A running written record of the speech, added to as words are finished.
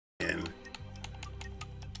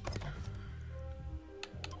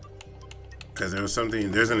because there was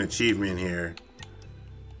something. There's an achievement here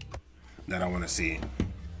that I want to see.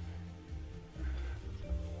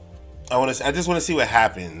 I just want to see what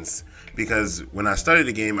happens, because when I started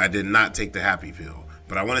the game, I did not take the happy pill.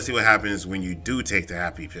 But I want to see what happens when you do take the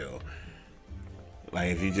happy pill.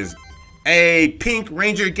 Like if you just, hey, Pink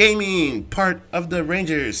Ranger Gaming, part of the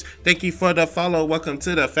Rangers. Thank you for the follow. Welcome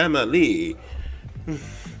to the family.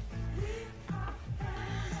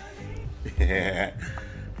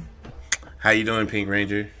 How you doing, Pink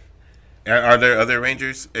Ranger? Are there other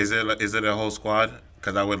Rangers? Is it a whole squad?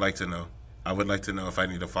 Because I would like to know. I would like to know if I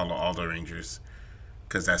need to follow all the Rangers,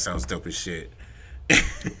 because that sounds dope as shit.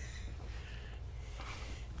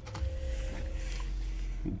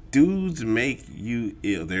 Dudes make you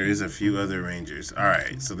ill. There is a few other Rangers.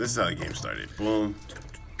 Alright, so this is how the game started. Boom.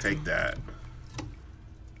 Take that.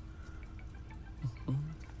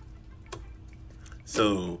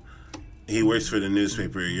 So he works for the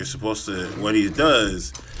newspaper. You're supposed to, what he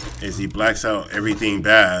does is he blacks out everything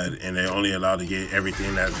bad, and they're only allowed to get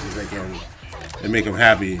everything that make him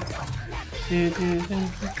happy.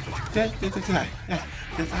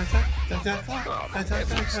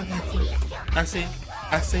 I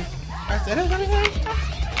see.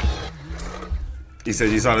 He said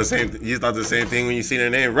you saw the same. You thought the same thing when you see their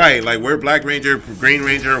name, right? Like we're Black Ranger, Green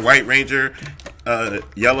Ranger, White Ranger,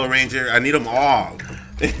 Yellow Ranger. I need them all.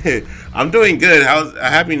 I'm doing good. How's a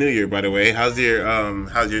Happy New Year, by the way? How's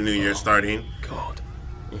your New Year starting? God.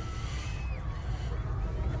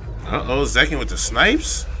 Uh-oh, Zekin with the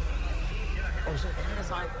snipes?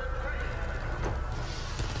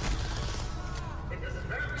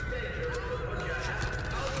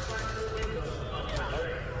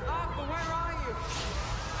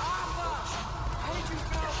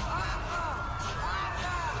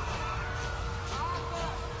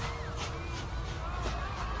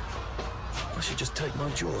 I should just take my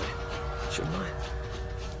joy, shouldn't I?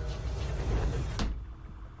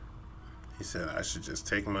 He said I should just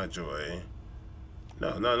take my joy.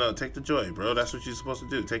 No, take the joy, bro. That's what you're supposed to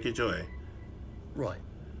do. Take your joy. Right.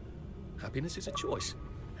 Happiness is a choice.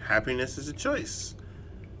 Happiness is a choice.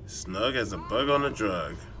 Snug as a bug on a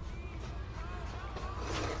drug.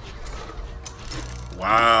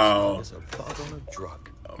 Wow. As a bug on a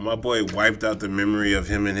drug. My boy wiped out the memory of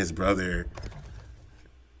him and his brother.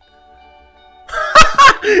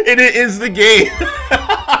 And it ends the game.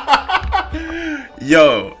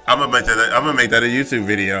 Yo, I'm gonna make that a YouTube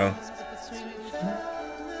video.